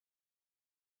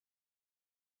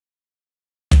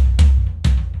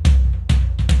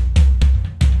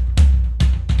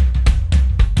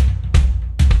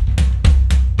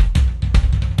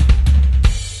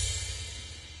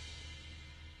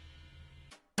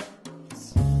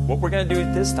what we're going to do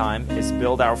this time is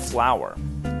build our flower.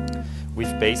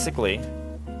 We've basically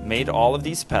made all of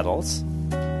these petals,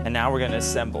 and now we're going to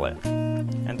assemble it.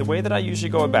 And the way that I usually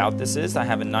go about this is I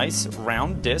have a nice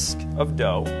round disc of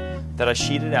dough that I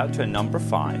sheeted out to a number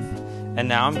 5, and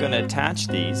now I'm going to attach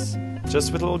these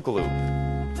just with a little glue.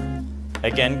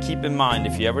 Again, keep in mind,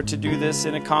 if you ever to do this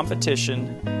in a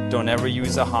competition, don't ever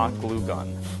use a hot glue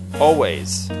gun.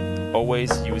 Always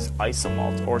use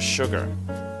isomalt or sugar.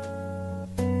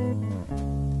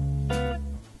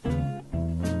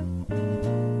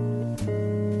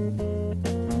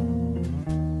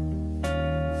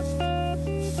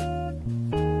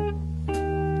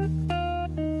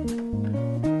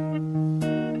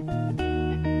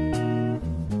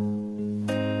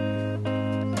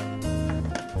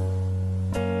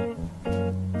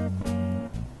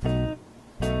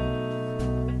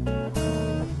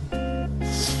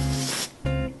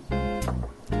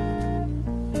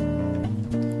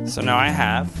 So now I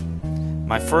have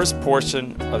my first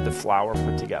portion of the flower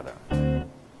put together.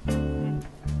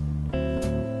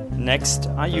 Next,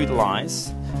 I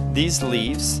utilize these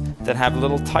leaves that have a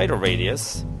little tighter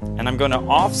radius, and I'm going to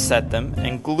offset them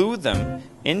and glue them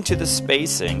into the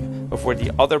spacing of where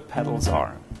the other petals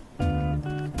are.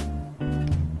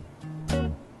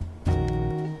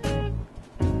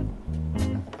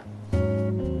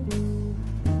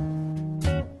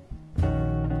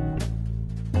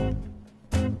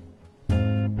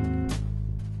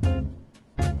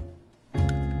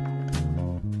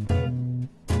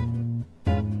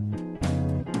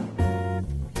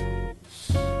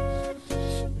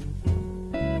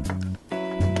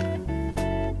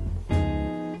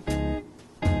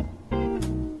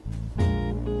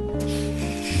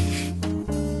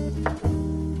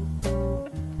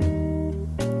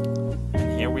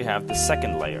 We have the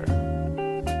second layer,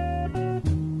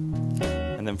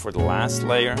 and then for the last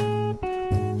layer,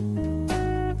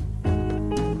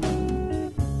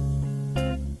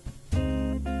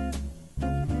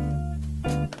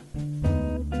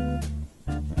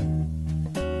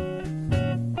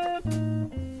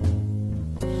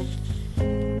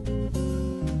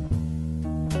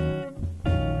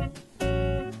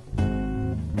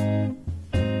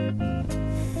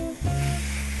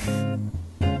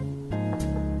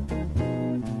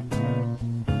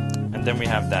 and then we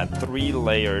have that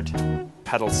 3-layered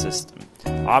petal system.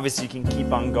 Obviously, you can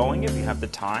keep on going if you have the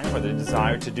time or the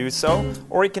desire to do so,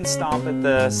 or you can stop at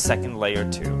the second layer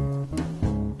too.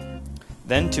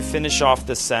 Then to finish off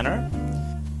the center,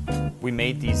 we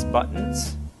made these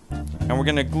buttons, and we're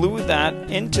going to glue that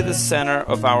into the center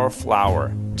of our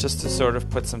flower, just to sort of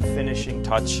put some finishing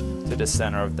touch to the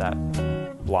center of that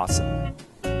blossom.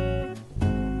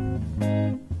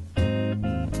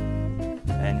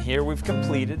 And here we've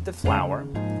completed the flower,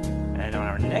 and on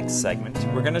our next segment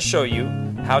we're going to show you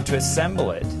how to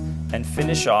assemble it and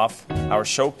finish off our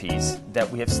showpiece that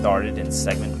we have started in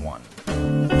segment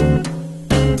 1.